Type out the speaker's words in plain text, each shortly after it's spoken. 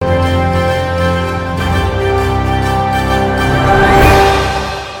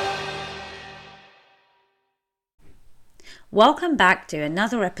Welcome back to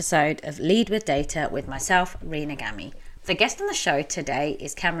another episode of Lead with Data with myself, Rena Gami. The guest on the show today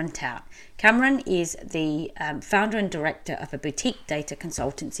is Cam Towt. Cameron is the founder and director of a boutique data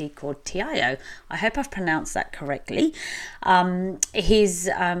consultancy called Tiio. I hope I've pronounced that correctly. His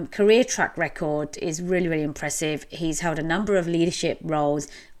career track record is really, really impressive. He's held a number of leadership roles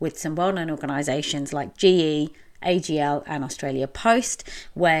with some well-known organisations like GE, AGL and Australia Post,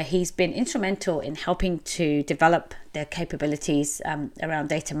 where he's been instrumental in helping to develop their capabilities around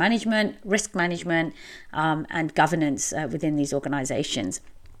data management, risk management, and governance within these organizations.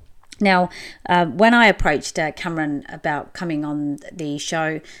 Now, when I approached Cameron about coming on the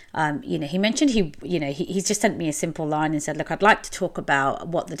show, he mentioned he's just sent me a simple line and said, "Look, I'd like to talk about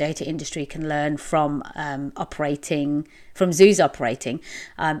what the data industry can learn from zoos operating."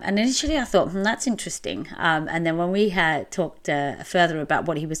 And initially, I thought, that's interesting. And then when we had talked further about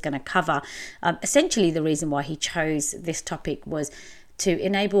what he was going to cover, essentially the reason why he chose this topic was to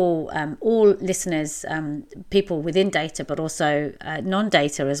enable all listeners, people within data, but also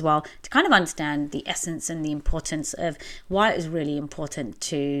non-data as well, to kind of understand the essence and the importance of why it is really important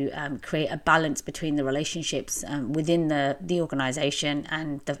to create a balance between the relationships within the organization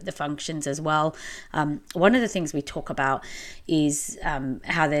and the functions as well. One of the things we talk about is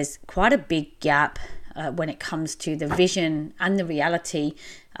how there's quite a big gap when it comes to the vision and the reality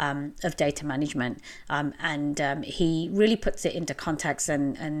of data management, and he really puts it into context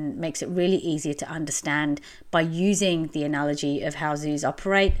and makes it really easier to understand by using the analogy of how zoos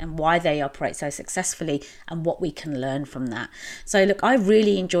operate and why they operate so successfully and what we can learn from that. So look, I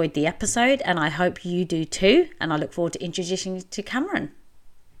really enjoyed the episode and I hope you do too, and I look forward to introducing you to Cameron.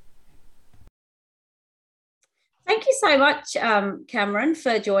 Thank you so much, Cameron,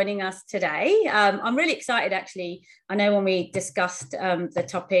 for joining us today. I'm really excited, actually. I know when we discussed the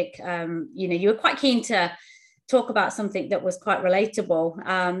topic, you were quite keen to talk about something that was quite relatable.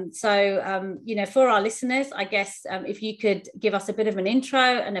 For our listeners, I guess if you could give us a bit of an intro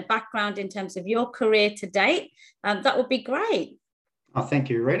and a background in terms of your career to date, that would be great. Oh, thank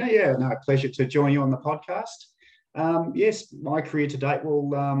you, Rena. Yeah, no, pleasure to join you on the podcast. Yes, my career to date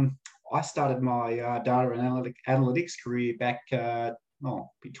I started my data and analytics career back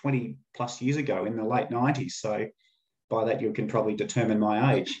 20 plus years ago in the late 90s. So by that, you can probably determine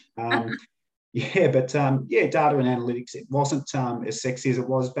my age. Data and analytics, it wasn't as sexy as it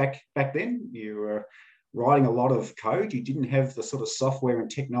was back then. You were writing a lot of code. You didn't have the sort of software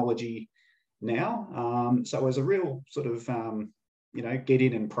and technology now. So it was a real sort of, get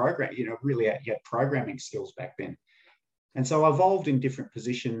in and program, really you had programming skills back then. And so I evolved in different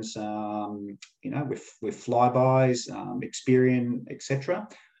positions, with flybys, Experian, etc.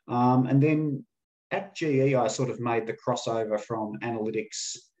 And then at GE, I sort of made the crossover from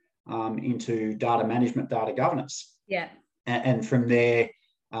analytics into data management, data governance. Yeah. And from there,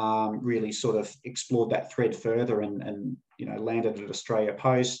 really sort of explored that thread further and landed at Australia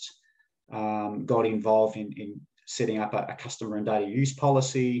Post, got involved in setting up a customer and data use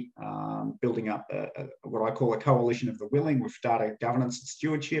policy, building up what I call a coalition of the willing with data governance and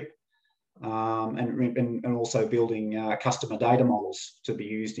stewardship, and also building customer data models to be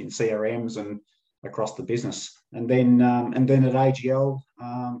used in CRMs and across the business. And then at AGL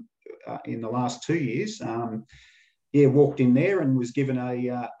in the last 2 years, walked in there and was given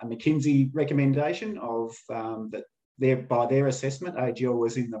a McKinsey recommendation of that. By their assessment, AGL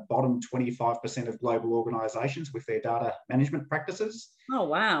was in the bottom 25% of global organisations with their data management practices. Oh,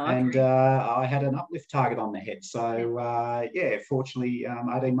 wow. Okay. And I had an uplift target on the head. So, fortunately,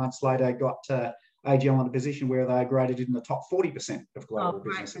 18 months later, got AGL in a position where they graded in the top 40% of global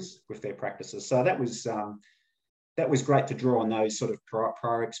businesses with their practices. So that was great to draw on those sort of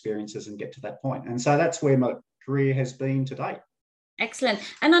prior experiences and get to that point. And so that's where my career has been to date. Excellent.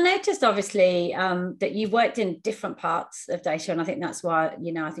 And I noticed, obviously, that you've worked in different parts of data, and I think that's why,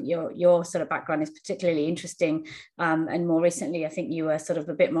 I think your sort of background is particularly interesting. And more recently, I think you were sort of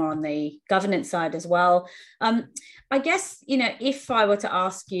a bit more on the governance side as well. I guess, if I were to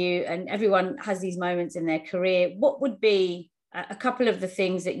ask you, and everyone has these moments in their career, what would be a couple of the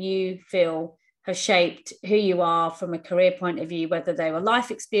things that you feel have shaped who you are from a career point of view, whether they were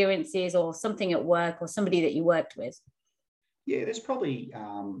life experiences or something at work or somebody that you worked with? Yeah, there's probably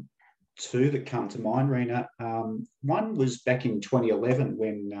two that come to mind, Rena. One was back in 2011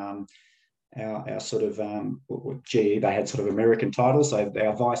 when our sort of GE, they had sort of American titles, so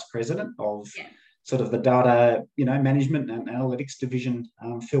our vice president of sort of the data, management and analytics division,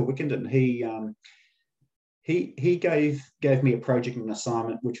 Phil Wickenden, he gave me a project and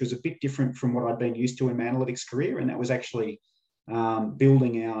assignment which was a bit different from what I'd been used to in my analytics career, and that was actually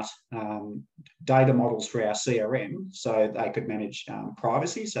building out data models for our CRM so they could manage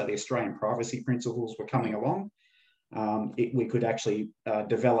privacy. So the Australian privacy principles were coming along. We could actually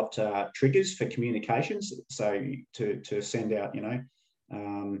develop triggers for communications, so to send out,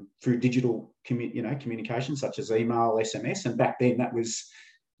 through digital communication such as email, SMS, and back then that was,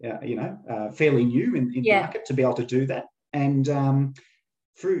 fairly new in market to be able to do that. And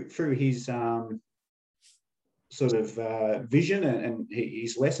through his sort of vision and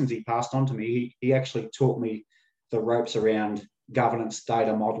his lessons he passed on to me, he actually taught me the ropes around governance,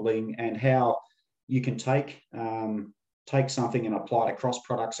 data modeling, and how you can take something and apply it across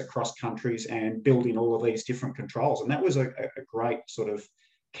products, across countries, and build in all of these different controls. And that was a great sort of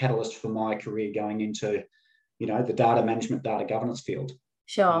catalyst for my career going into, the data management, data governance field.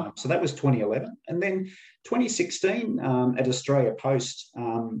 Sure. So that was 2011. And then 2016 at Australia Post,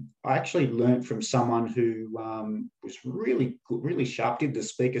 I actually learned from someone who was really good, really sharp, did the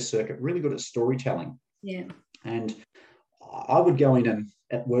speaker circuit, really good at storytelling. Yeah. And I would go in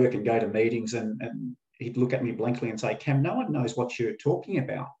at work and go to meetings, and he'd look at me blankly and say, "Cam, no one knows what you're talking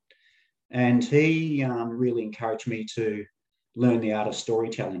about." And he really encouraged me to learn the art of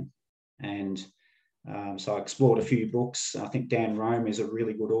storytelling. And so I explored a few books. I think Dan Rome is a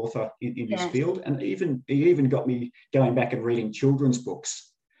really good author in his field. And he even got me going back and reading children's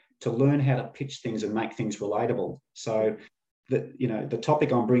books to learn how to pitch things and make things relatable. So the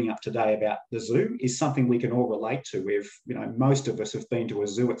topic I'm bringing up today about the zoo is something we can all relate to. Most of us have been to a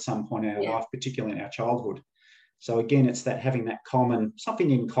zoo at some point in our life, particularly in our childhood. So again, it's that having that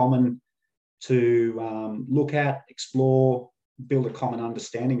something in common to look at, explore, build a common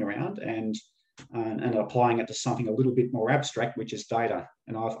understanding around, and applying it to something a little bit more abstract, which is data.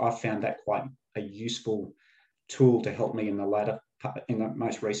 And I've found that quite a useful tool to help me in the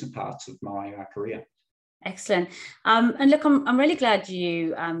most recent parts of my career. Excellent. And look, I'm really glad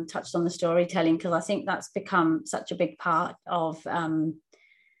you touched on the storytelling, because I think that's become such a big part of, how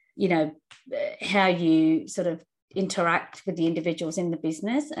you sort of interact with the individuals in the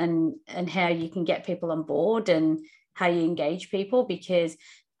business, and how you can get people on board and how you engage people. Because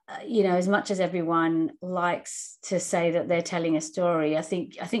as much as everyone likes to say that they're telling a story, I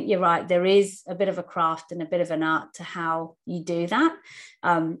think you're right. There is a bit of a craft and a bit of an art to how you do that,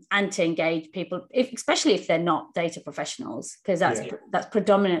 and to engage people, especially if they're not data professionals, because that's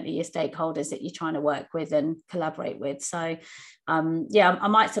predominantly your stakeholders that you're trying to work with and collaborate with. So, I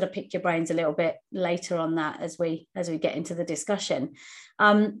might sort of pick your brains a little bit later on that as we get into the discussion.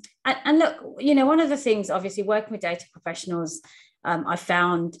 And look, one of the things, obviously, working with data professionals, I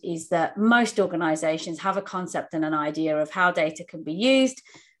found is that most organizations have a concept and an idea of how data can be used,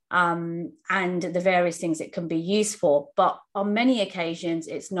 and the various things it can be used for. But on many occasions,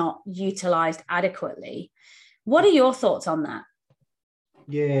 it's not utilized adequately. What are your thoughts on that?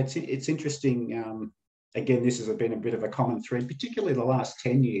 Yeah, it's interesting. Again, this has been a bit of a common thread, particularly the last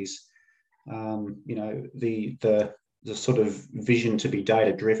 10 years. The sort of vision to be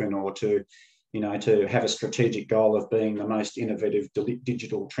data driven, or to have a strategic goal of being the most innovative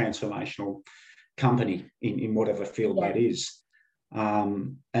digital transformational company in whatever field that is.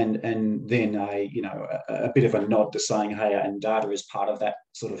 And then a bit of a nod to saying, hey, and data is part of that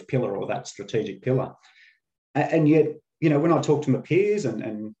sort of pillar, or that strategic pillar. And yet, when I talk to my peers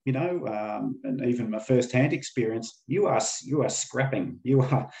and even my first-hand experience, you are scrapping.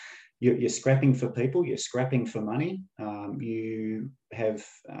 You're scrapping for people, you're scrapping for money. You have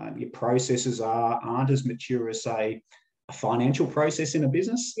your processes aren't as mature as, say, a financial process in a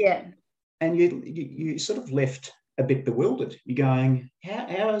business. Yeah. And you sort of left a bit bewildered. You're going,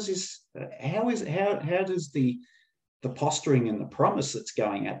 how is this? How does the posturing and the promise that's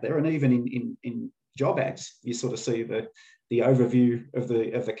going out there, and even in job ads, you sort of see the overview of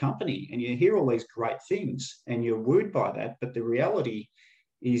the company, and you hear all these great things, and you're wooed by that. But the reality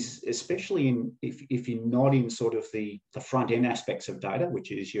is, especially if you're not in sort of the front end aspects of data,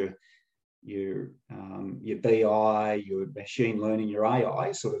 which is your BI, your machine learning, your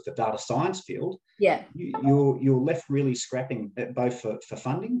AI, sort of the data science field. Yeah, you're left really scrapping, both for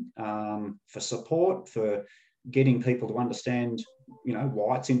funding, for support, for getting people to understand,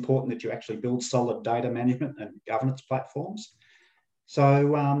 why it's important that you actually build solid data management and governance platforms.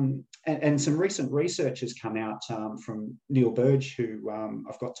 So, and some recent research has come out from Neil Burge, who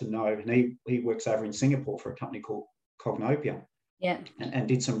I've got to know, and he works over in Singapore for a company called Cognopia, and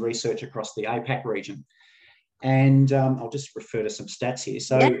did some research across the APAC region. And I'll just refer to some stats here.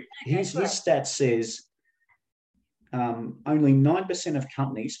 So his stats says only 9% of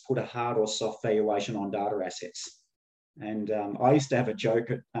companies put a hard or soft valuation on data assets. And I used to have a joke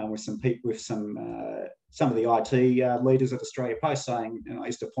with some people, with some of the IT leaders at Australia Post, saying, and I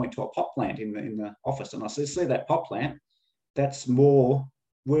used to point to a pot plant in the office, and I said, "See that pot plant? That's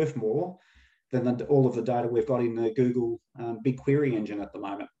worth more than all of the data we've got in the Google BigQuery engine at the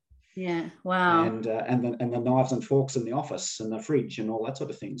moment." Yeah. Wow. And the knives and forks in the office and the fridge and all that sort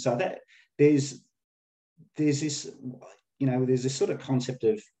of thing. So that there's this, there's this sort of concept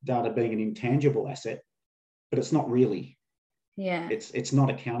of data being an intangible asset, but it's not really. Yeah. It's not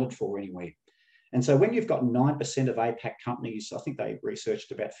accounted for anywhere. And so when you've got 9% of APAC companies, I think they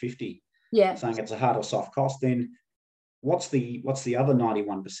researched about 50, saying it's a hard or soft cost, then what's the other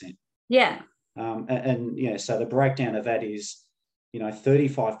 91%? Yeah. So the breakdown of that is,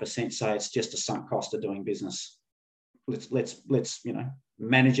 35% say it's just a sunk cost of doing business. Let's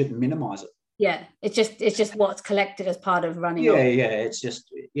manage it and minimize it. Yeah, it's just what's collected as part of running. It's just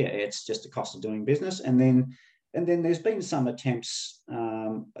a cost of doing business. And then there's been some attempts,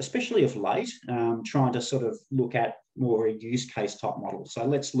 especially of late, trying to sort of look at more a use case type model. So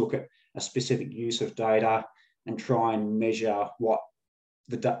let's look at a specific use of data and try and measure what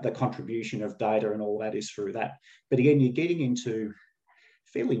the contribution of data and all that is through that. But again, you're getting into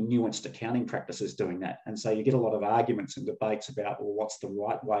fairly nuanced accounting practices doing that. And so you get a lot of arguments and debates about, well, what's the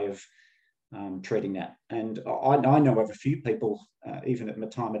right way of treating that. And I know of a few people, even at my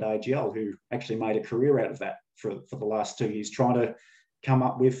time at AGL, who actually made a career out of that for the last 2 years, trying to come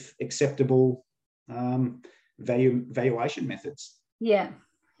up with acceptable valuation methods. Yeah.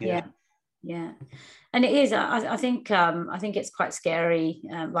 And it is. I think it's quite scary,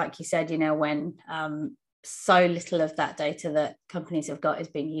 like you said, when so little of that data that companies have got is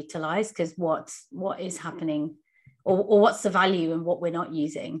being utilized, because what is happening, or what's the value and what we're not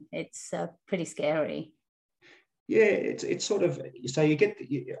using. It's pretty scary. Yeah, it's sort of, so you get,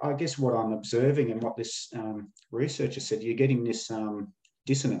 I guess what I'm observing and what this researcher said, you're getting this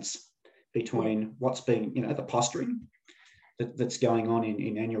dissonance between what's being, the posturing that's going on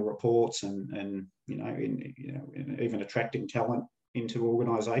in annual reports and even attracting talent into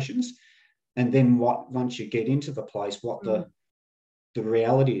organisations, and then once you get into the place, what the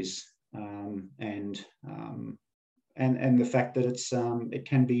reality is, and the fact that it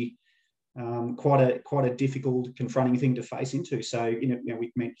can be quite a difficult, confronting thing to face into. So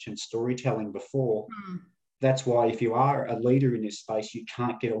we mentioned storytelling before. That's why if you are a leader in this space, you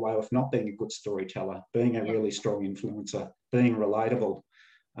can't get away with not being a good storyteller, being a really strong influencer, being relatable.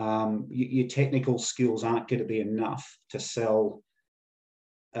 Your technical skills aren't going to be enough to sell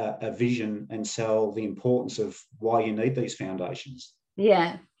a vision and sell the importance of why you need these foundations.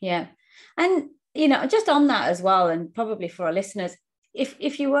 Yeah. And, just on that as well, and probably for our listeners,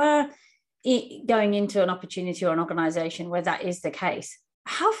 if you were going into an opportunity or an organisation where that is the case,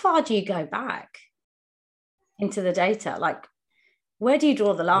 how far do you go back into the data? Like, where do you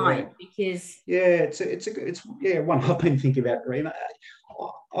draw the line? Because it's one I've been thinking about, Rima.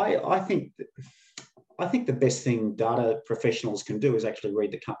 I think the best thing data professionals can do is actually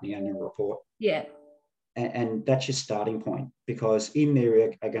read the company annual report. Yeah. And that's your starting point, because in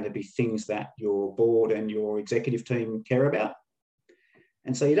there are going to be things that your board and your executive team care about.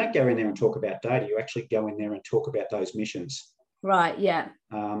 And so you don't go in there and talk about data, you actually go in there and talk about those missions. Right, yeah.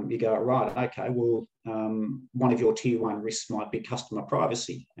 You go, right, okay, well, one of your tier one risks might be customer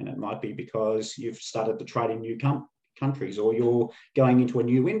privacy, and it might be because you've started to trade in new countries, or you're going into a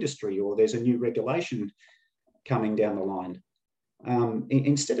new industry, or there's a new regulation coming down the line.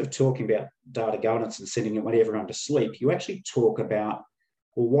 Instead of talking about data governance and sending everyone to sleep, you actually talk about,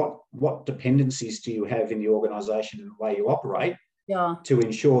 well, what dependencies do you have in the organisation and the way you operate to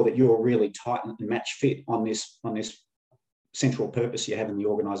ensure that you're really tight and match fit on this central purpose you have in the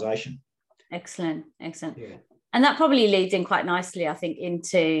organisation. Excellent. Yeah. And that probably leads in quite nicely, I think,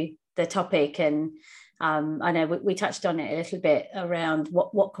 into the topic. And I know we touched on it a little bit around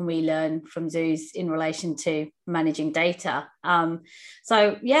what can we learn from zoos in relation to managing data.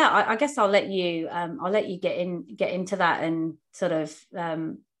 So yeah, I guess I'll let you get into that and sort of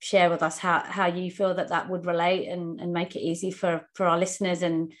share with us how you feel that would relate and make it easy for our listeners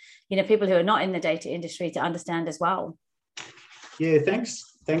and people who are not in the data industry to understand as well. Yeah, thanks,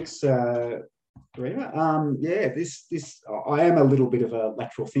 Rima. This I am a little bit of a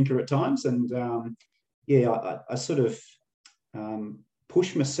lateral thinker at times, and I sort of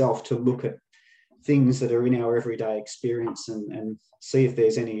push myself to look at things that are in our everyday experience and see if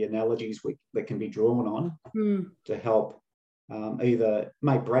there's any analogies that can be drawn on to help either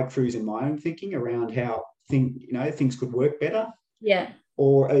make breakthroughs in my own thinking around how things could work better. Yeah.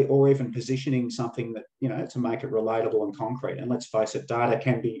 Or even positioning something that, to make it relatable and concrete. And let's face it, data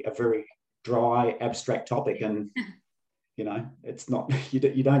can be a very dry, abstract topic. And it's not,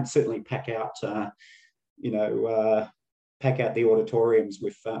 you don't certainly pack out the auditoriums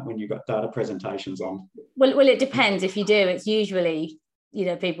with when you've got data presentations on. Well, it depends. If you do, it's usually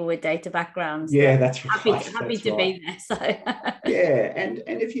people with data backgrounds. Yeah, that's happy right. Happy to be there. So yeah, and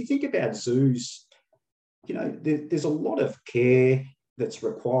if you think about zoos, there's a lot of care that's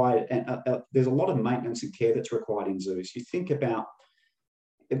required, and there's a lot of maintenance and care that's required in zoos. You think about,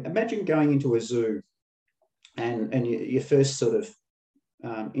 imagine going into a zoo, and your first sort of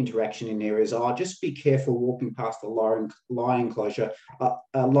interaction in there is, just be careful walking past the lion enclosure.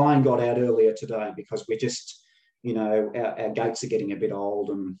 A lion got out earlier today because we're just, our gates are getting a bit old,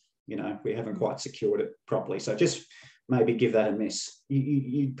 and we haven't quite secured it properly. So just maybe give that a miss.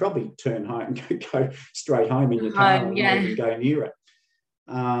 You'd probably turn home and go straight home in your car and not even go near it.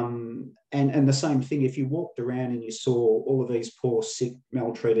 And the same thing, if you walked around and you saw all of these poor, sick,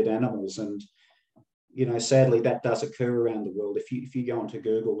 maltreated animals, and sadly that does occur around the world. If you go onto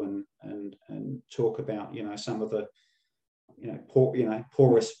Google and talk about some of the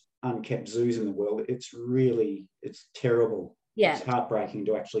poorest unkept zoos in the world, it's terrible. Yeah, it's heartbreaking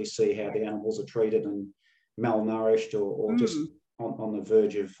to actually see how the animals are treated and malnourished or just on the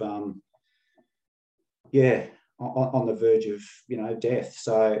verge of on the verge of death.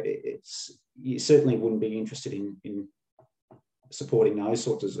 So you certainly wouldn't be interested in supporting those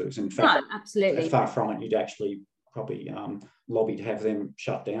sorts of zoos. In fact, no, absolutely, far from it, you'd actually probably lobby to have them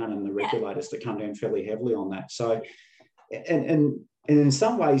shut down, and the regulators to come down fairly heavily on that. So, and in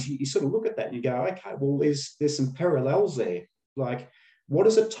some ways, you sort of look at that and you go, okay, well, there's some parallels there. Like, what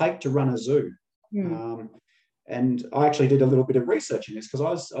does it take to run a zoo? And I actually did a little bit of research in this because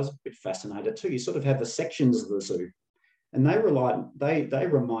I was a bit fascinated too. You sort of have the sections of the zoo, and they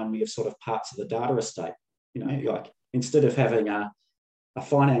remind me of sort of parts of the data estate. Like, instead of having a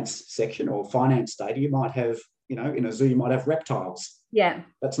finance section or finance data, you might have, in a zoo, you might have reptiles. Yeah.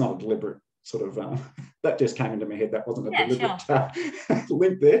 That's not a deliberate sort of, that just came into my head. That wasn't a deliberate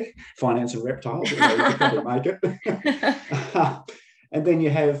link there. Finance and reptiles, you could probably make it. And then you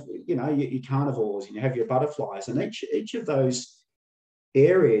have, your carnivores, and you have your butterflies, and each of those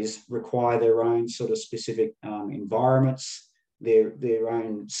areas require their own sort of specific environments, their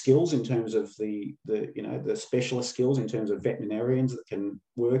own skills in terms of the specialist skills in terms of veterinarians that can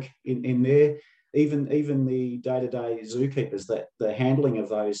work in there, even the day-to-day zookeepers, that the handling of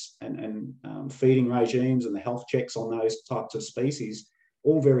those and feeding regimes and the health checks on those types of species,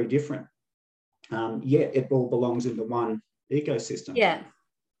 all very different. Yet it all belongs into one ecosystem. Yeah.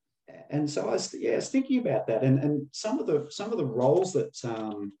 And so I was thinking about that, and some of the roles that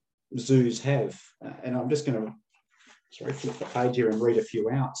zoos have, and I'm just going to flip the page here and read a few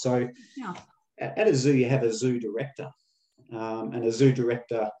out. So at a zoo, you have a zoo director, and a zoo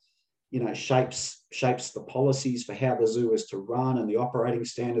director, shapes the policies for how the zoo is to run and the operating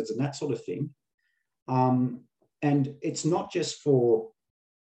standards and that sort of thing. And it's not just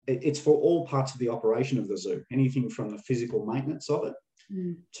it's for all parts of the operation of the zoo, anything from the physical maintenance of it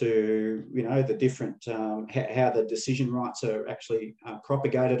to, the different, how the decision rights are actually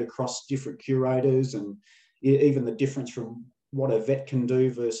propagated across different curators, and even the difference from what a vet can do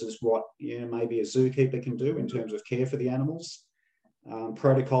versus what maybe a zookeeper can do in terms of care for the animals,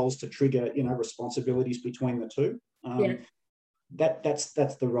 protocols to trigger responsibilities between the two. That's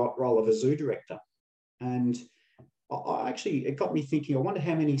the role of a zoo director. And it got me thinking, I wonder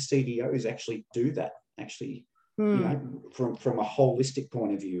how many CDOs actually do that, from a holistic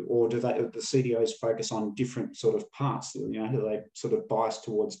point of view, or do the CDOs focus on different sort of parts? Do they sort of bias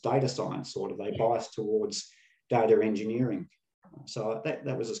towards data science, or do they bias towards data engineering? So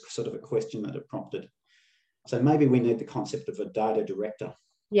that was a sort of a question that it prompted. So maybe we need the concept of a data director.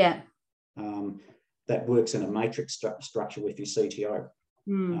 Yeah. That works in a matrix structure with your CTO.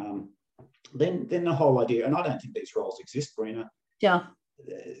 Then the whole idea, and I don't think these roles exist, Brina. Yeah.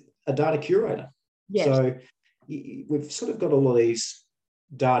 A data curator. Yes. So we've sort of got all of these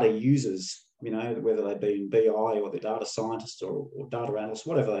data users, whether they be in BI or the data scientists or data analysts,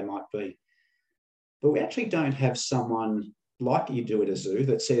 whatever they might be. But we actually don't have someone like you do at a zoo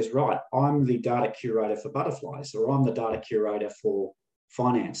that says, right, I'm the data curator for butterflies, or I'm the data curator for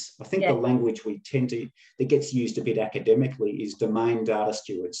finance. I think the language that gets used a bit academically is domain data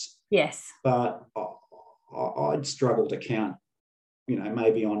stewards. Yes. But I'd struggle to count,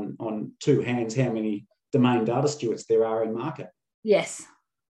 maybe on two hands how many domain data stewards there are in market. Yes.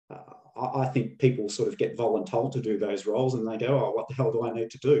 I think people sort of get voluntold to do those roles, and they go, oh, what the hell do I need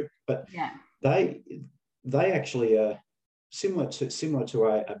to do? But they actually are similar to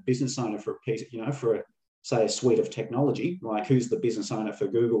a business owner for a piece, for say a suite of technology, like who's the business owner for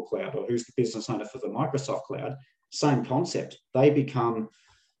Google Cloud, or who's the business owner for the Microsoft Cloud. same concept. They become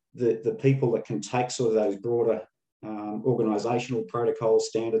the people that can take sort of those broader organisational protocols,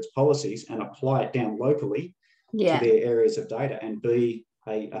 standards, policies, and apply it down locally to their areas of data, and be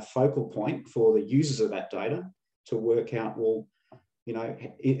a focal point for the users of that data to work out, well, you know,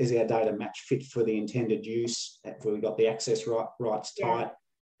 is our data match fit for the intended use? Have we got the access rights tight?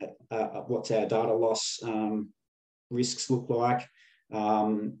 What's our data loss risks look like?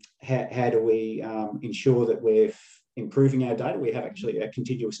 How do we ensure that we're improving our data? We have actually a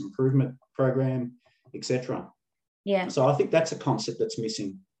continuous improvement program, etc. Yeah. So I think that's a concept that's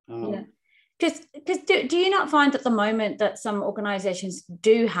missing. Because do you not find at the moment that some organisations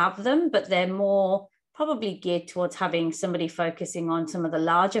do have them, but they're more probably geared towards having somebody focusing on some of the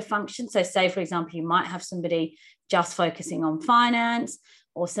larger functions? So say, for example, you might have somebody just focusing on finance,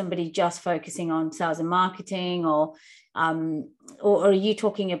 or somebody just focusing on sales and marketing, or are you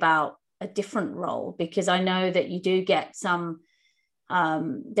talking about a different role? Because I know that you do get some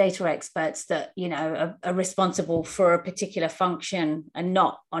data experts that, you know, are responsible for a particular function, and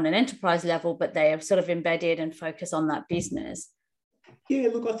not on an enterprise level, but they are sort of embedded and focus on that business. Yeah,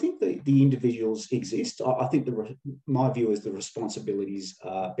 look, I think the individuals exist. I think my view is the responsibilities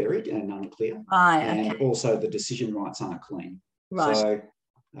are buried and unclear, and also the decision rights aren't clean. Right. So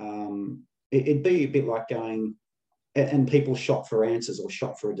it'd be a bit like going, and people shop for answers or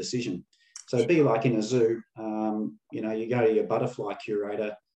shop for a decision. So it'd be like in a zoo, you know, you go to your butterfly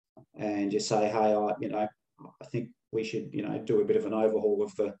curator and you say, hey, I think we should, you know, do a bit of an overhaul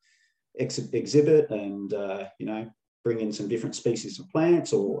of the exhibit and, you know, bring in some different species of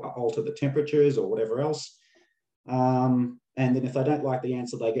plants or alter the temperatures or whatever else. And then if they don't like the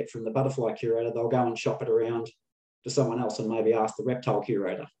answer they get from the butterfly curator, they'll go and shop it around to someone else and maybe ask the reptile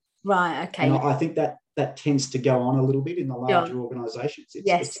curator. Right, okay. And I think that tends to go on a little bit in the larger organisations.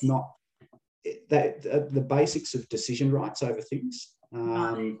 It's not that the basics of decision rights over things,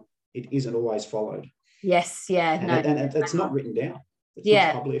 it isn't always followed. Yes, yeah. And it's not written down. It's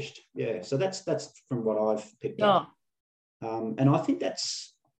not published. Yeah. So that's from what I've picked up. And I think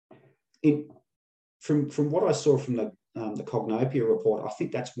that's from what I saw from the Cognopia report, I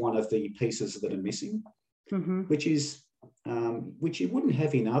think that's one of the pieces that are missing, which is which you wouldn't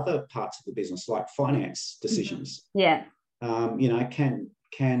have in other parts of the business, like finance decisions. Yeah. You know,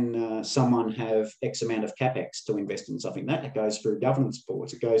 can someone have X amount of CapEx to invest in something? That goes through governance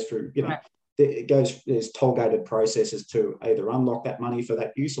boards. It goes through, you know, there's toll-gated processes to either unlock that money for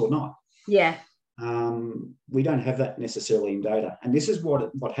that use or not. Yeah. We don't have that necessarily in data. And this is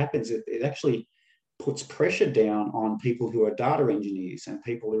what happens. It actually puts pressure down on people who are data engineers and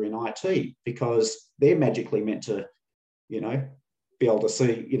people who are in IT, because they're magically meant to, you know, be able to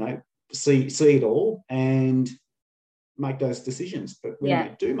see it all and make those decisions. But when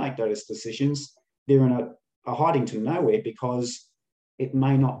they do make those decisions, they're in a hiding to nowhere, because it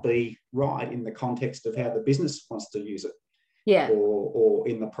may not be right in the context of how the business wants to use it. Yeah. Or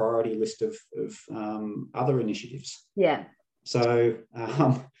in the priority list of other initiatives. Yeah. So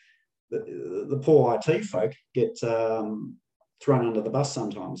the poor IT folk get thrown under the bus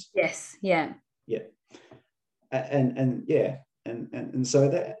sometimes. Yes. Yeah. Yeah. And so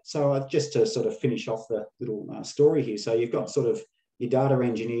just to sort of finish off the little story here. So you've got sort of your data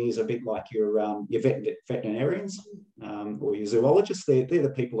engineers, a bit like your veterinarians or your zoologists. They're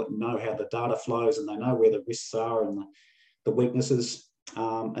the people that know how the data flows, and they know where the risks are and the weaknesses.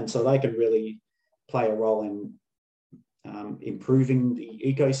 And so they can really play a role in improving the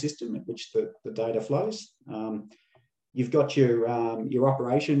ecosystem in which the data flows. You've got your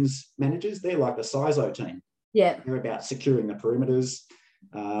operations managers. They're like the CISO team. Yeah. They're about securing the perimeters,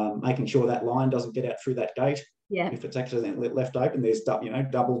 making sure that line doesn't get out through that gate. Yeah. If it's actually left open, there's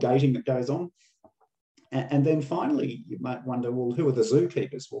double gating that goes on. And then finally, you might wonder, well, who are the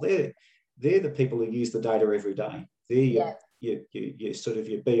zookeepers? Well, they're the people who use the data every day. They're your sort of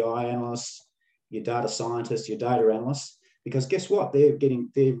your BI analysts, your data scientists, your data analysts, because guess what? They're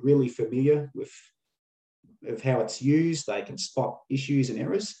really familiar with how it's used. They can spot issues and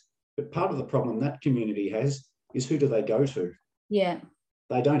errors. But part of the problem that community has is, who do they go to? Yeah.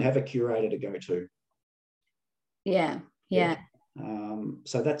 They don't have a curator to go to. Yeah. Yeah.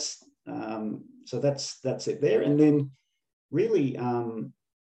 So that's it there. And then really,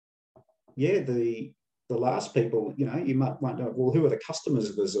 the last people, you might wonder, well, who are the customers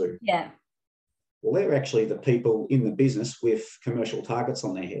of the zoo? Yeah. Well, they're actually the people in the business with commercial targets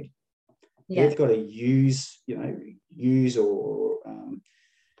on their head. Yeah. They've got to use or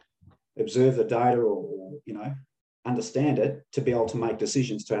observe the data or understand it to be able to make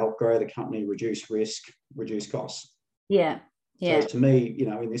decisions to help grow the company, reduce risk, reduce costs. Yeah. Yeah. So to me,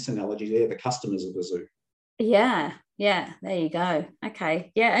 in this analogy, they're the customers of the zoo. Yeah, yeah, there you go.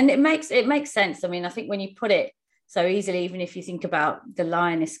 Okay. Yeah, and it makes sense. I mean, I think when you put it so easily, even if you think about the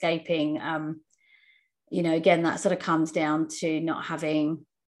lion escaping, again, that sort of comes down to not having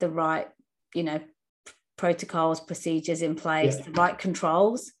the right, you know, protocols, procedures in place, Yeah, the right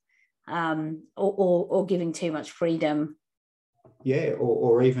controls, or giving too much freedom. yeah,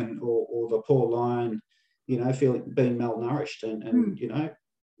 or even or the poor lion, feeling being malnourished, and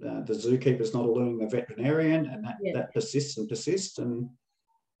the zookeeper's not alerting the veterinarian, and that Yeah. that persists and persists, and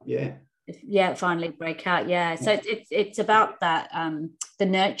yeah, Yeah, finally break out. Yeah. So it's about that, the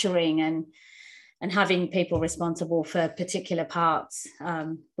nurturing and having people responsible for particular parts,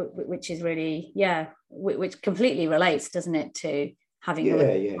 which is really, yeah, which completely relates, doesn't it, to having a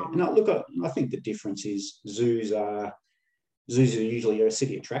yeah, yeah. And I think the difference is zoos are usually a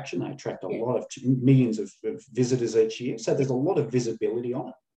city attraction. They attract a yeah, lot of millions of visitors each year, so there's a lot of visibility on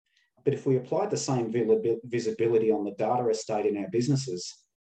it. But if we applied the same visibility on the data estate in our businesses,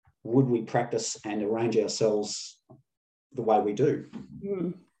 would we practice and arrange ourselves the way we do?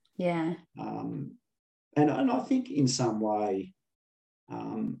 mm, yeah, And I think in some way,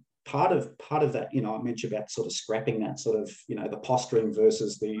 part of that, I mentioned about sort of scrapping that sort of, the posturing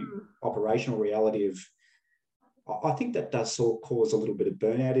versus the operational reality of. I think that does sort of cause a little bit of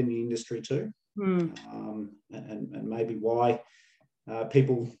burnout in the industry too, mm, and maybe why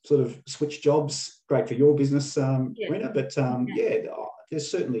people sort of switch jobs. Great for your business, yeah, Rena, but yeah, there's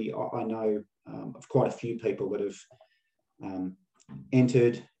certainly, I know of quite a few people that have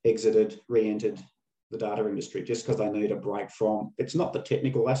entered, exited, re-entered the data industry just because they need a break from. It's not the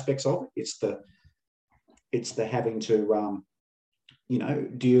technical aspects of it; it's the having to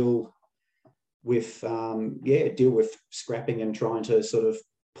deal with deal with scrapping and trying to sort of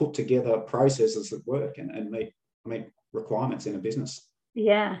put together processes that work and meet requirements in a business.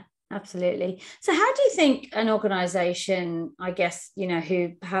 yeah, absolutely. So how do you think an organization, I guess,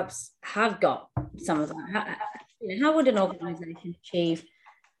 who perhaps have got some of that, how would an organization achieve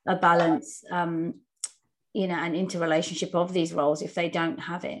a balance, an interrelationship of these roles if they don't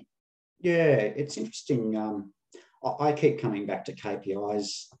have it? Yeah, it's interesting. I keep coming back to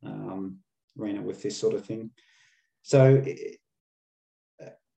KPIs, Rena, with this sort of thing. So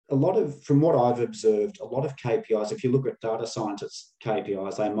from what I've observed, a lot of KPIs, if you look at data scientists'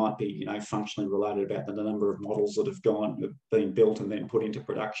 KPIs, they might be, functionally related about the number of models that have been built and then put into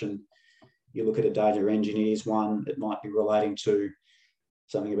production. You look at a data engineer's one, it might be relating to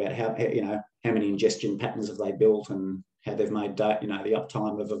something about how many ingestion patterns have they built and how they've made data, the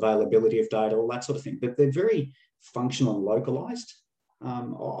uptime of availability of data, all that sort of thing. But they're very functional and localized.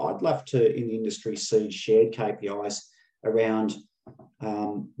 I'd love to, in the industry, see shared KPIs around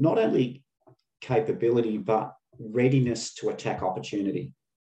not only capability but readiness to attack opportunity.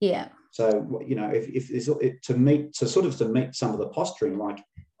 Yeah. So if there's to meet some of the posturing, like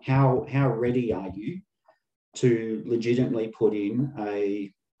how ready are you to legitimately put in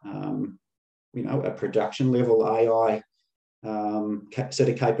a production level AI set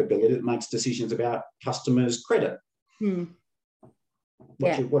of capability that makes decisions about customers' credit. Hmm.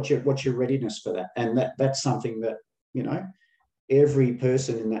 What's your readiness for that? And that's something that every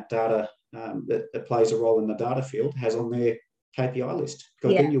person in that data that plays a role in the data field has on their KPI list,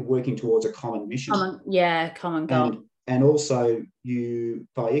 because then you're working towards a common mission. Common goal. And also, you,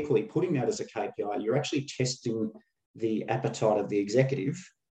 by equally putting that as a KPI, you're actually testing the appetite of the executive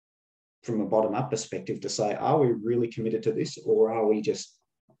from a bottom-up perspective to say, are we really committed to this, or are we just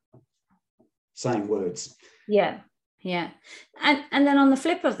saying words? Yeah. And then on the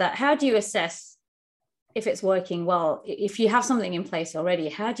flip of that, how do you assess if it's working well? If you have something in place already,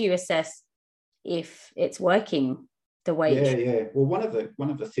 how do you assess if it's working the way it should? Yeah. Well, one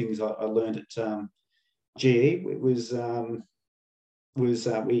of the things I learned at GE was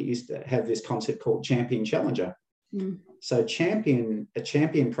we used to have this concept called champion challenger. So a champion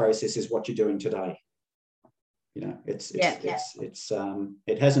process is what you're doing today. It's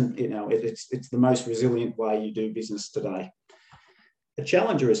the most resilient way you do business today. A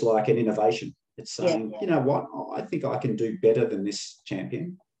challenger is like an innovation. It's saying, you know what, I think I can do better than this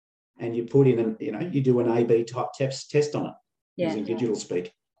champion. And you put in you do an A/B type test on it using digital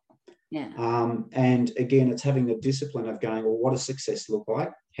speak. Yeah. And again, it's having the discipline of going, well, what does success look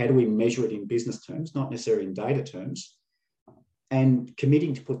like? How do we measure it in business terms, not necessarily in data terms? And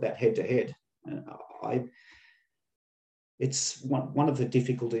committing to put that head to head. It's one of the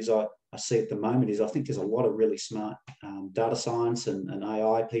difficulties I see at the moment is I think there's a lot of really smart data science and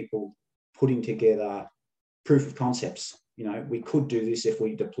AI people putting together proof of concepts. We could do this if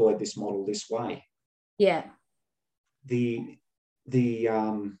we deployed this model this way. Yeah. The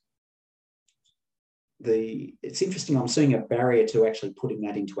it's interesting. I'm seeing a barrier to actually putting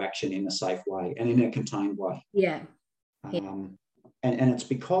that into action in a safe way and in a contained way. Yeah. And it's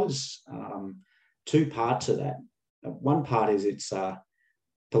because two parts of that. One part is it's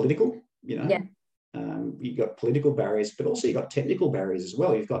political, you've got political barriers, but also you've got technical barriers as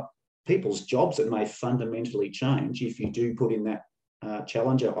well. You've got people's jobs that may fundamentally change if you do put in that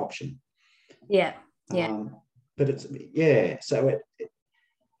challenger option. Yeah. But so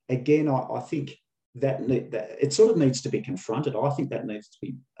again, I think that it sort of needs to be confronted. I think that needs to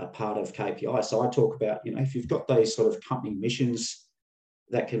be a part of KPI. So I talk about, if you've got those sort of company missions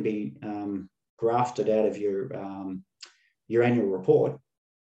that can be grafted out of your annual report,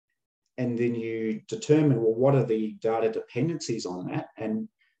 and then you determine, well, what are the data dependencies on that, and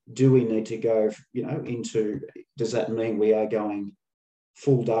do we need to go, into, does that mean we are going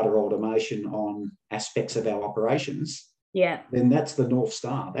full data automation on aspects of our operations? Yeah. Then that's the North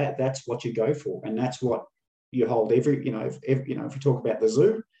Star. That's what you go for, and that's what you hold if we talk about the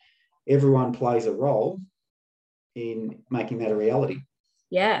zoo, everyone plays a role in making that a reality.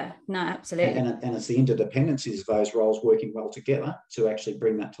 Yeah, no, absolutely. And it's the interdependencies of those roles working well together to actually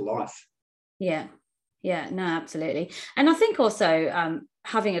bring that to life. Yeah, no, absolutely. And I think also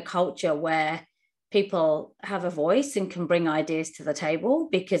having a culture where people have a voice and can bring ideas to the table,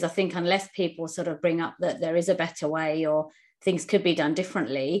 because I think unless people sort of bring up that there is a better way or things could be done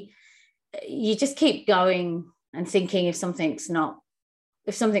differently, you just keep going and thinking if something's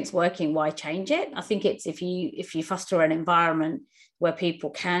working, why change it? I think it's if you foster an environment where people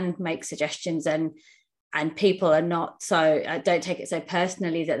can make suggestions and people are not don't take it so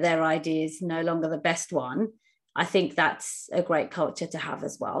personally that their idea is no longer the best one, I think that's a great culture to have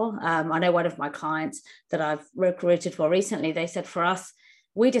as well. I know one of my clients that I've recruited for recently, they said, for us,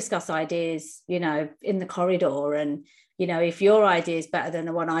 we discuss ideas, in the corridor, and, if your idea is better than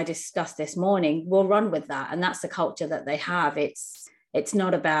the one I discussed this morning, we'll run with that. And that's the culture that they have. It's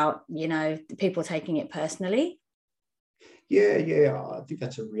not about, people taking it personally. Yeah, I think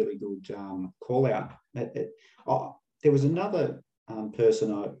that's a really good call out. There was another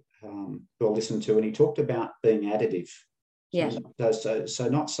person who I listened to, and he talked about being additive. Yeah. So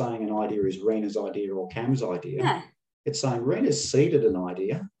not saying an idea is Rena's idea or Cam's idea. Yeah. It's saying Rena's seeded an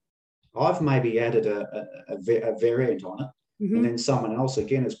idea. I've maybe added a variant on it, and then someone else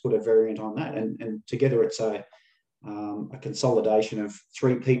again has put a variant on that, and together it's a consolidation of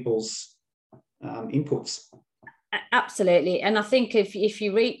three people's inputs. Absolutely. And I think if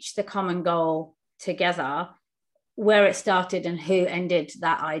you reach the common goal together, where it started and who ended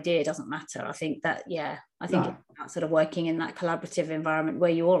that idea doesn't matter. I think that, it's about sort of working in that collaborative environment where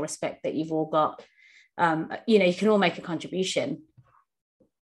you all respect that you've all got, you can all make a contribution.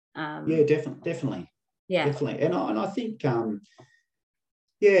 Definitely. Yeah. Definitely. And I think, and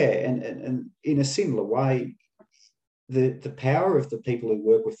in a similar way, the power of the people who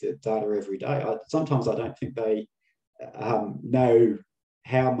work with the data every day, sometimes I don't think they know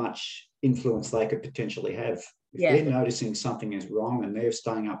how much influence they could potentially have. If they're noticing something is wrong and they're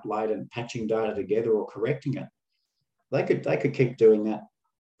staying up late and patching data together or correcting it, they could keep doing that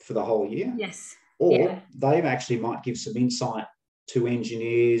for the whole year. Yes. Or they actually might give some insight to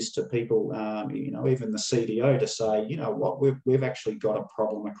engineers, to people, even the CDO, to say, what, we've actually got a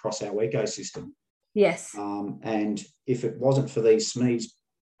problem across our ecosystem. Yes. And if it wasn't for these SMEs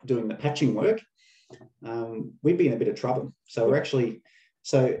doing the patching work, we'd be in a bit of trouble. So we're actually,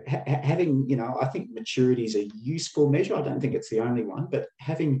 having, I think maturity is a useful measure. I don't think it's the only one, but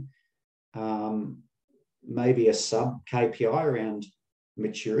having maybe a sub KPI around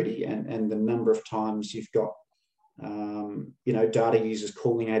maturity and the number of times you've got, data users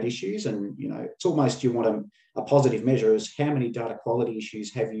calling out issues, and, it's almost, you want a positive measure is how many data quality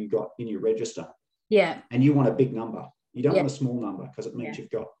issues have you got in your register? Yeah. And you want a big number. You don't want a small number, because it means you've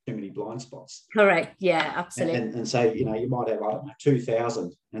got too many blind spots. Correct. Yeah, absolutely. And so, you might have,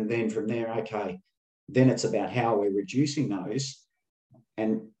 2,000. And then from there, then it's about how we're reducing those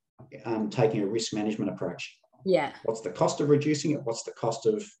and taking a risk management approach. Yeah. What's the cost of reducing it? What's the cost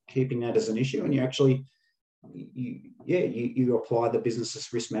of keeping that as an issue? And you actually, you apply the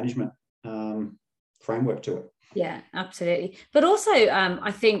business's risk management framework to it. Yeah, absolutely. But also,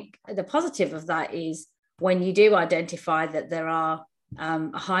 I think the positive of that is when you do identify that there are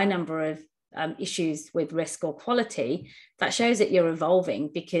a high number of issues with risk or quality, that shows that you're evolving,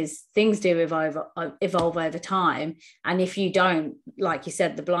 because things do evolve over time. And if you don't, like you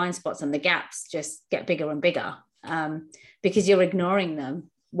said, the blind spots and the gaps just get bigger and bigger because you're ignoring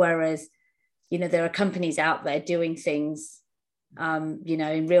them. Whereas, there are companies out there doing things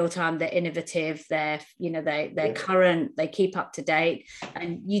in real time. They're innovative, they're current, they keep up to date,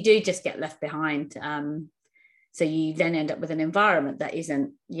 and you do just get left behind. So you then end up with an environment that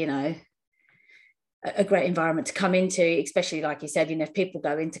isn't, a great environment to come into, especially like you said, if people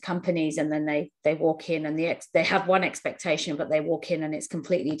go into companies and then they walk in and they have one expectation, but they walk in and it's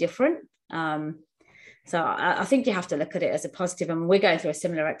completely different. So I think you have to look at it as a positive. And we're going through a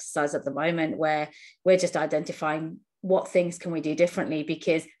similar exercise at the moment where we're just identifying what things can we do differently,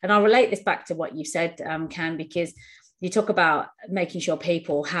 and I'll relate this back to what you said, Cam, because you talk about making sure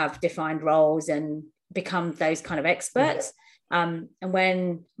people have defined roles and become those kind of experts. And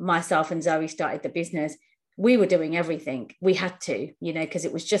when myself and Zoe started the business, we were doing everything. We had to, because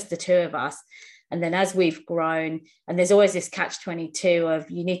it was just the two of us. And then as we've grown, and there's always this catch-22 of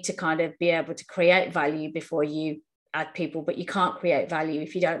you need to kind of be able to create value before you add people, but you can't create value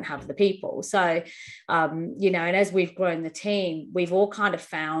if you don't have the people. So, and as we've grown the team, we've all kind of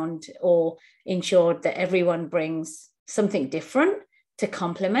found or ensured that everyone brings something different to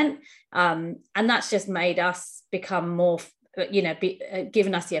complement. And that's just made us become more,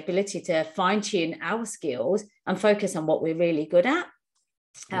 given us the ability to fine-tune our skills and focus on what we're really good at.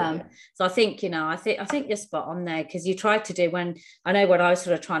 So I think you're spot on there, because you tried to do, when I was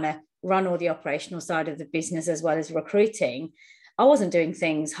sort of trying to run all the operational side of the business as well as recruiting, I wasn't doing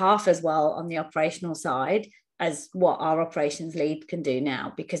things half as well on the operational side as what our operations lead can do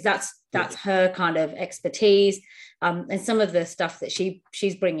now, because that's her kind of expertise. And some of the stuff that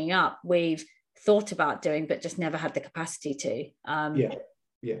she's bringing up, we've thought about doing, but just never had the capacity to.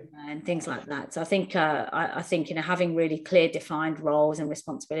 And things like that. So I think having really clear defined roles and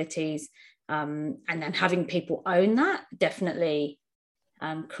responsibilities, and then having people own that definitely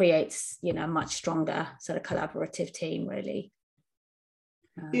creates a much stronger sort of collaborative team, really.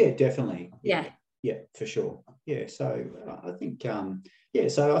 Definitely. Yeah, for sure. So I think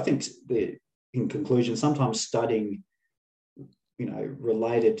so I think in conclusion, sometimes studying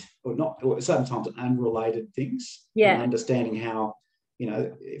related or not, or sometimes unrelated things, and understanding how,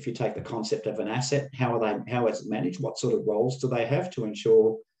 if you take the concept of an asset, how is it managed? What sort of roles do they have to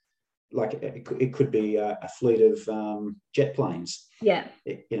ensure, like it could be a fleet of jet planes.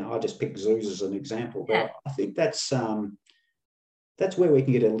 I just pick zoos as an example, but I think that's where we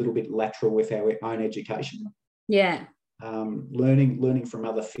can get a little bit lateral with our own education. Learning from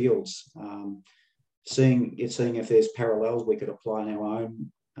other fields, seeing if there's parallels we could apply in our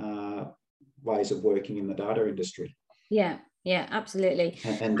own ways of working in the data industry. Absolutely.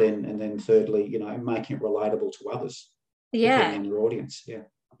 And then thirdly, making it relatable to others, depending on your audience.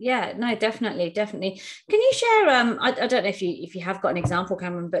 No, definitely. Can you share, I don't know if you have got an example,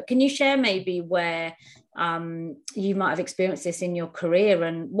 Cameron, but can you share maybe where you might have experienced this in your career,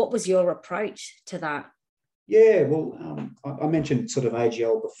 and what was your approach to that? Well, I mentioned sort of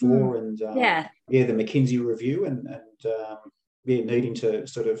AGL before, and the McKinsey review, and needing to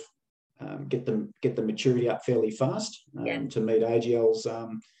sort of get the maturity up fairly fast to meet AGL's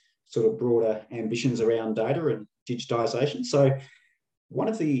sort of broader ambitions around data and digitisation. So one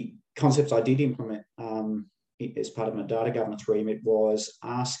of the concepts I did implement as part of my data governance remit was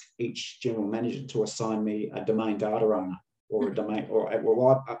ask each general manager to assign me a domain data owner, or a domain or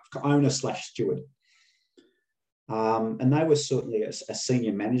owner/steward. And they were certainly a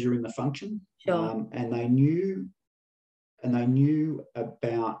senior manager in the function, and they knew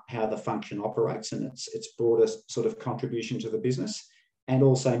about how the function operates and its broader sort of contribution to the business, and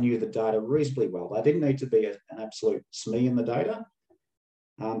also knew the data reasonably well. They didn't need to be an absolute SME in the data,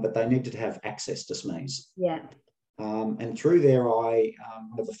 but they needed to have access to SMEs. And through there,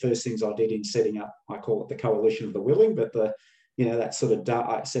 one of the first things I did in setting up, I call it the coalition of the willing, but that sort of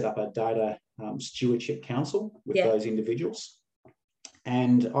I set up a data stewardship council with those individuals,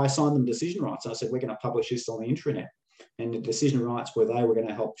 and I assigned them decision rights. I said, we're going to publish this on the intranet, and the decision rights were they were going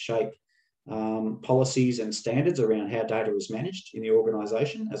to help shape policies and standards around how data is managed in the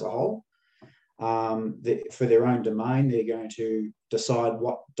organisation as a whole. For their own domain, they're going to decide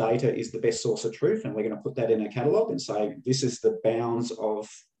what data is the best source of truth, and we're going to put that in a catalogue and say, this is the bounds of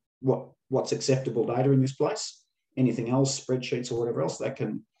what's acceptable data in this place. Anything else, spreadsheets or whatever else,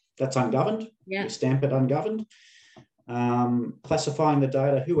 that's ungoverned. You stamp it ungoverned. Classifying the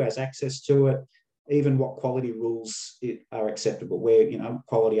data, who has access to it, even what quality rules are acceptable, where,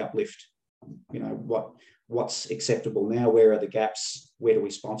 quality uplift, what's acceptable now, where are the gaps, where do we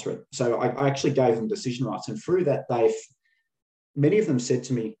sponsor it? So I actually gave them decision rights, and through that, many of them said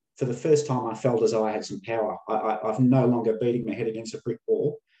to me, for the first time, I felt as though I had some power. I've no longer beating my head against a brick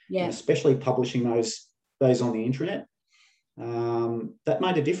wall, and especially publishing those on the intranet. That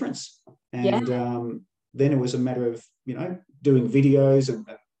made a difference. And then it was a matter of, doing videos and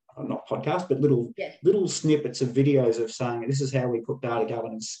not podcasts, but little snippets of videos of saying this is how we put data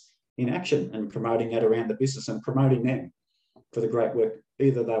governance in action, and promoting that around the business and promoting them for the great work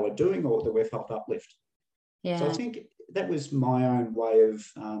either they were doing or that we've helped uplift. Yeah. So I think that was my own way of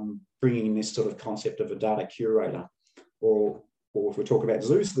bringing in this sort of concept of a data curator, or if we talk about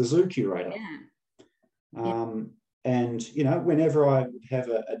zoos, the zoo curator. And, you know, whenever I would have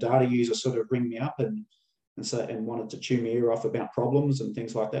a data user sort of ring me up and wanted to chew my ear off about problems and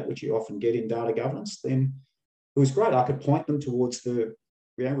things like that, which you often get in data governance, then it was great. I could point them towards the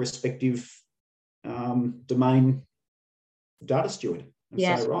respective domain data steward and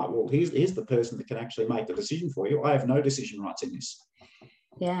say, right, well, here's the person that can actually make the decision for you. I have no decision rights in this.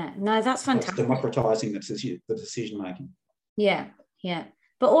 Yeah, no, that's fantastic. That's democratizing the decision making. Yeah, yeah.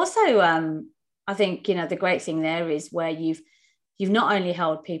 But also, I think, you know, the great thing there is where you've not only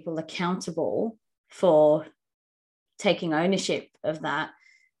held people accountable for taking ownership of that,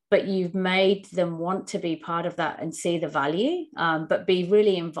 but you've made them want to be part of that and see the value, but be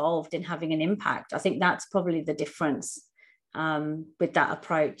really involved in having an impact. I think that's probably the difference with that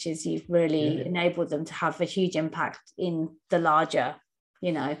approach, is you've really enabled them to have a huge impact in the larger,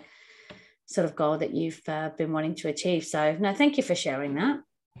 you know, sort of goal that you've been wanting to achieve. So no, thank you for sharing that.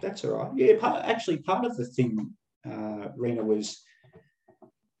 That's all right. Yeah, part of the thing, Rena, was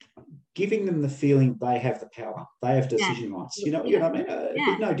giving them the feeling they have the power, they have decision rights. You know what I mean? A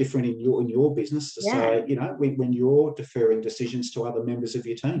bit no different in your business to say, you know, when you're deferring decisions to other members of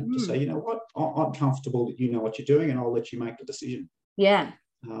your team, to say, you know what, I'm comfortable that you know what you're doing, and I'll let you make the decision. Yeah.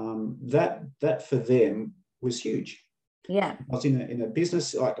 That for them was huge. Yeah. I was in a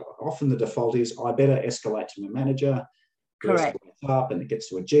business, like often the default is I better escalate to my manager. Correct. Up and it gets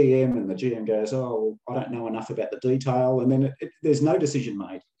to a GM, and the GM goes, oh, I don't know enough about the detail, and then there's no decision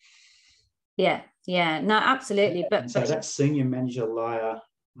made. Yeah, no, absolutely. But that senior manager layer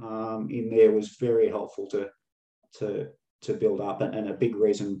in there was very helpful to build up, and a big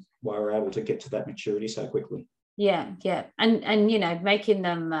reason why we're able to get to that maturity so quickly. Yeah, and you know, making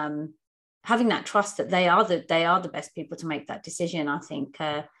them having that trust that they are the best people to make that decision, I think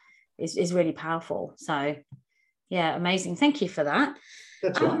is really powerful. So yeah, amazing. Thank you for that.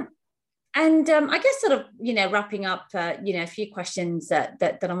 That's right. And I guess sort of, you know, wrapping up, you know, a few questions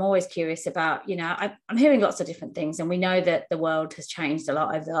that I'm always curious about. You know, I'm hearing lots of different things, and we know that the world has changed a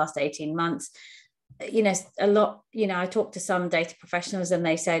lot over the last 18 months. You know, a lot, you know, I talk to some data professionals and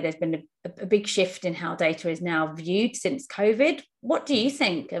they say there's been a big shift in how data is now viewed since COVID. What do you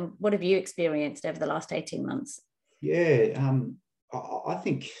think, and what have you experienced over the last 18 months? Yeah, I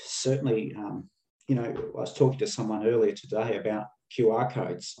think certainly, you know, I was talking to someone earlier today about QR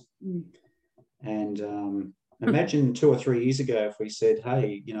codes. And imagine 2 or 3 years ago if we said,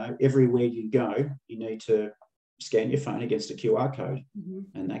 hey, you know, everywhere you go, you need to scan your phone against a QR code,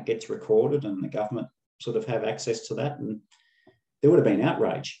 and that gets recorded, and the government sort of have access to that, and there would have been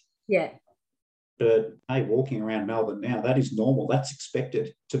outrage. Yeah. But hey, walking around Melbourne now, that is normal. That's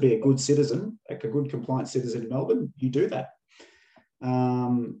expected. To be a good citizen, like a good compliant citizen in Melbourne, you do that.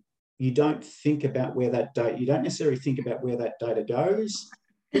 You don't think about where that data, you don't necessarily think about where that data goes,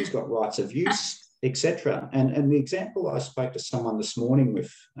 who's got rights of use, etc. And the example, I spoke to someone this morning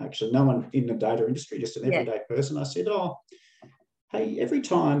with, actually no one in the data industry, just an everyday person. I said, oh, hey, every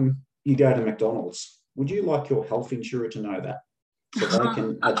time you go to McDonald's, would you like your health insurer to know that, so they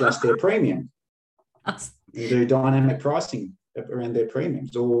can adjust their premium and do dynamic pricing around their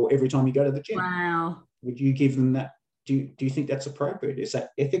premiums? Or every time you go to the gym, would you give them that? Do you think that's appropriate? Is that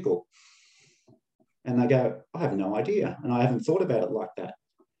ethical? And they go, I have no idea, and I haven't thought about it like that.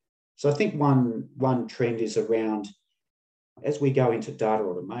 So I think one trend is around, as we go into data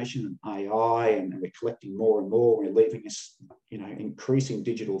automation and AI, and we're collecting more and more, we're leaving this, you know, increasing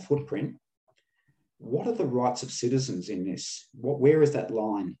digital footprint. What are the rights of citizens in this? Where is that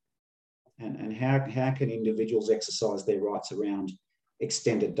line? And how can individuals exercise their rights around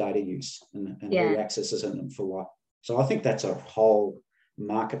extended data use and who accesses them and for what? So I think that's a whole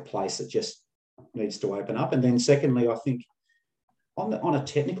marketplace that just needs to open up. And then secondly, I think on a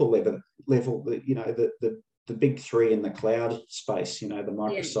technical level, you know, the big three in the cloud space, you know, the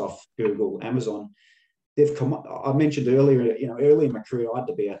Microsoft, Google, Amazon, they've come up. I mentioned earlier, you know, early in my career, I had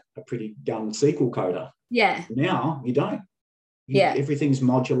to be a pretty gun SQL coder. Yeah. Now you don't. Everything's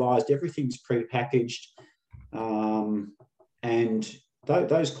modularized, everything's prepackaged. And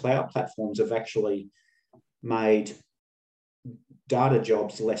those cloud platforms have actually made data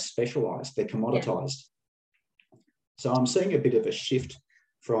jobs less specialized. They're commoditized. So I'm seeing a bit of a shift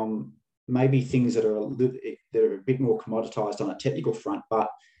from maybe things that are a bit more commoditized on a technical front, but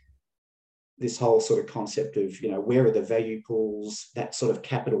this whole sort of concept of, where are the value pools, that sort of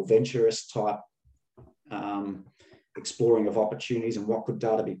capital venturist type exploring of opportunities and what could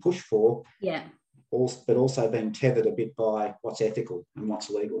data be pushed for. Yeah. But also being tethered a bit by what's ethical and what's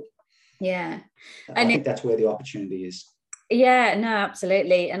legal. Yeah. I think that's where the opportunity is. Yeah, no,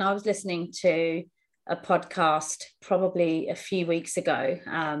 absolutely. And I was listening to a podcast probably a few weeks ago.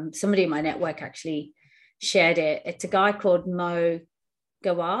 Somebody in my network actually shared it. It's a guy called Mo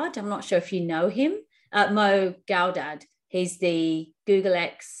Gawad. I'm not sure if you know him. Mo Gawdad. He's the Google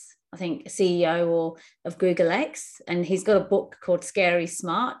X, I think, CEO of Google X, and he's got a book called Scary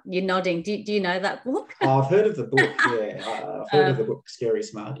Smart. You're nodding. Do you know that book? I've heard of the book. Yeah, I've heard of the book Scary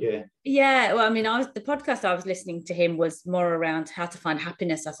Smart. Yeah. Yeah. Well, I mean, the podcast I was listening to him was more around how to find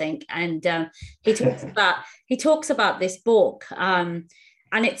happiness, I think, and he talks about this book. And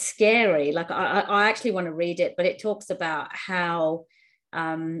it's scary. Like I actually want to read it, but it talks about how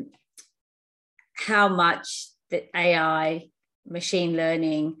much the AI, machine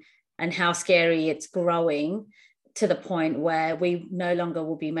learning, and how scary it's growing to the point where we no longer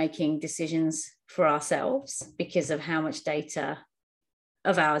will be making decisions for ourselves because of how much data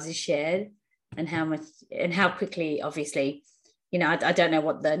of ours is shared and how quickly, obviously, I don't know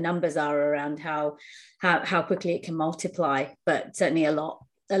what the numbers are around how quickly it can multiply, but certainly a lot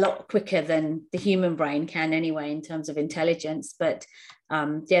quicker than the human brain can anyway in terms of intelligence. But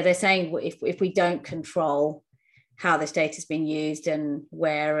they're saying if we don't control how this data is being used and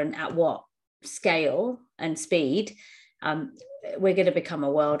where and at what scale and speed, we're going to become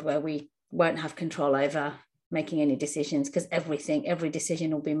a world where we won't have control over making any decisions, because every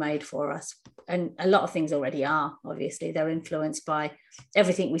decision will be made for us. And a lot of things already are, obviously. They're influenced by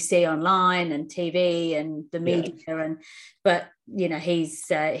everything we see online and TV and the media. Yeah. But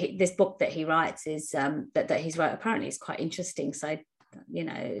this book that he writes is that he's wrote apparently is quite interesting. So I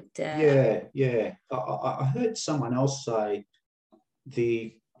heard someone else say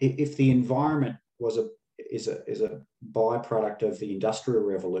if the environment is a byproduct of the Industrial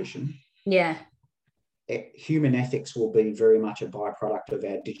Revolution, human ethics will be very much a byproduct of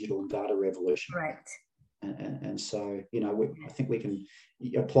our digital and data revolution. Right. And so I think we can,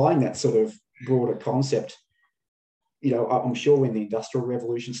 applying that sort of broader concept. I'm sure when the Industrial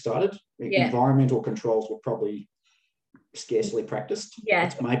Revolution started, environmental controls were probably scarcely practiced. Yeah.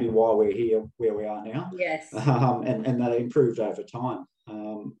 That's maybe why we're here where we are now. Yes. And that improved over time.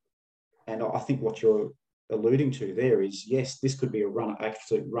 And I think what you're alluding to there is, yes, this could be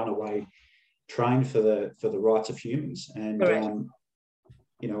absolute runaway train for the rights of humans. And I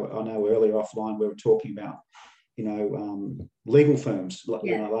know earlier offline we were talking about legal firms,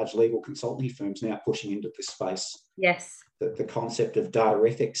 large legal consultancy firms now pushing into this space. Yes. The concept of data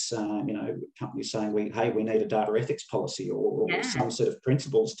ethics, companies saying we need a data ethics policy or some set of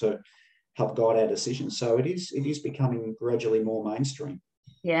principles to help guide our decisions. So it is becoming gradually more mainstream.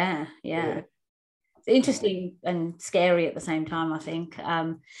 Yeah. It's interesting and scary at the same time, I think.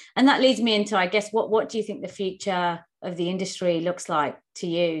 And that leads me into, I guess, what do you think the future of the industry looks like to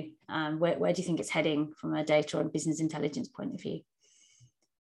you? Where do you think it's heading from a data and business intelligence point of view?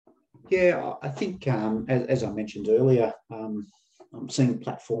 Yeah, I think, as I mentioned earlier, I'm seeing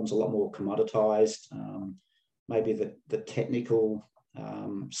platforms a lot more commoditized. Maybe the technical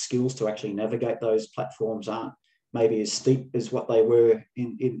skills to actually navigate those platforms aren't maybe as steep as what they were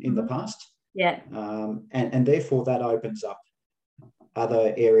in the past. Yeah. And therefore that opens up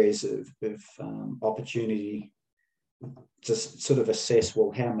other areas of opportunity to sort of assess,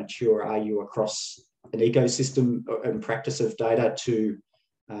 well, how mature are you across an ecosystem and practice of data to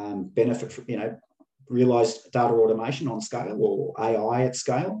benefit from, realize data automation on scale or AI at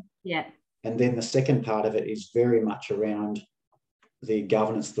scale. Yeah. And then the second part of it is very much around the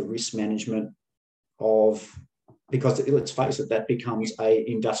governance, the risk management of, because let's face it, that becomes a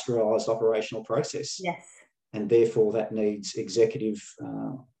industrialized operational process. Yes. And therefore that needs executive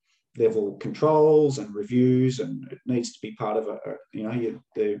level controls and reviews, and it needs to be part of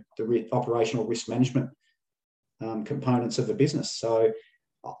the operational risk management components of the business. So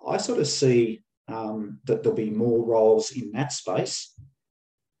I sort of see that there'll be more roles in that space,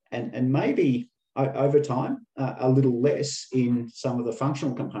 and maybe over time a little less in some of the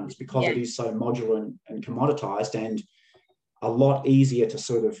functional components, because it is so modular and commoditized and a lot easier to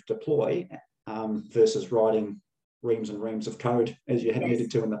sort of deploy versus writing reams and reams of code as you had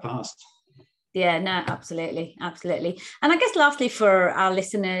needed to in the past. Yeah, no, absolutely. And I guess lastly for our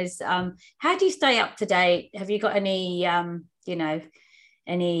listeners, how do you stay up to date? Have you got any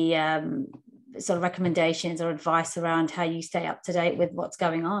sort of recommendations or advice around how you stay up to date with what's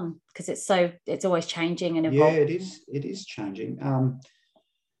going on? Because it's always changing and evolving. Yeah, it is changing.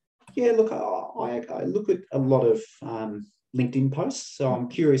 Yeah, look, I look at a lot of LinkedIn posts, so I'm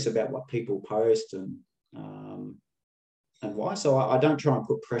curious about what people post and why. So I don't try and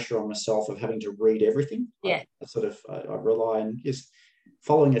put pressure on myself of having to read everything. Yeah. I rely on just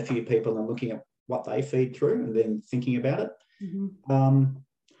following a few people and looking at what they feed through and then thinking about it.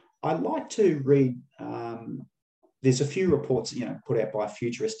 I like to read. There's a few reports, put out by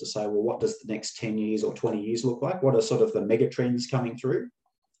futurists to say, well, what does the next 10 years or 20 years look like? What are sort of the mega trends coming through?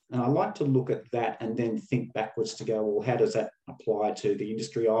 And I like to look at that and then think backwards to go, well, how does that apply to the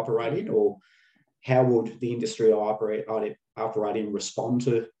industry I operate in, or how would the industry I operate in respond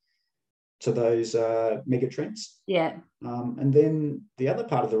to those mega trends? Yeah. And then the other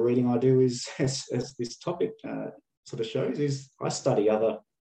part of the reading I do is, as this topic sort of shows, is I study other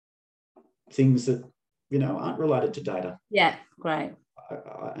things that aren't related to data. Yeah, great.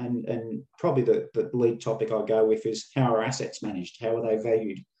 And probably the lead topic I go with is, how are assets managed? How are they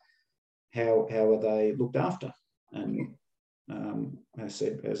valued? How are they looked after? And as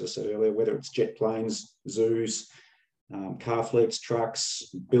I said earlier, whether it's jet planes, zoos, car fleets, trucks,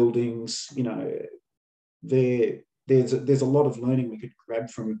 buildings, there's a lot of learning we could grab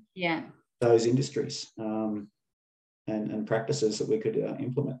from those industries and practices that we could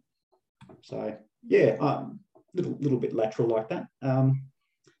implement. So yeah, little bit lateral like that.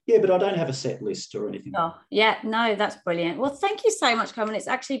 But I don't have a set list or anything. Oh, yeah, no, that's brilliant. Well, thank you so much, Cameron. It's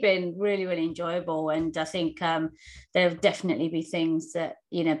actually been really, really enjoyable. And I think there'll definitely be things that,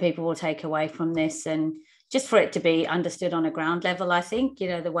 people will take away from this, and just for it to be understood on a ground level, I think,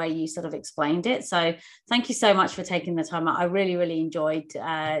 the way you sort of explained it. So thank you so much for taking the time. I really, really enjoyed,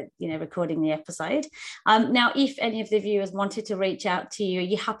 recording the episode. Now, if any of the viewers wanted to reach out to you, are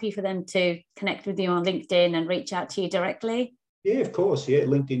you happy for them to connect with you on LinkedIn and reach out to you directly? Yeah, of course. Yeah,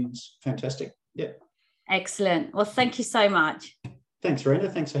 LinkedIn's fantastic. Yeah. Excellent. Well, thank you so much. Thanks,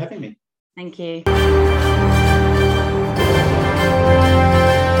 Rena. Thanks for having me. Thank you.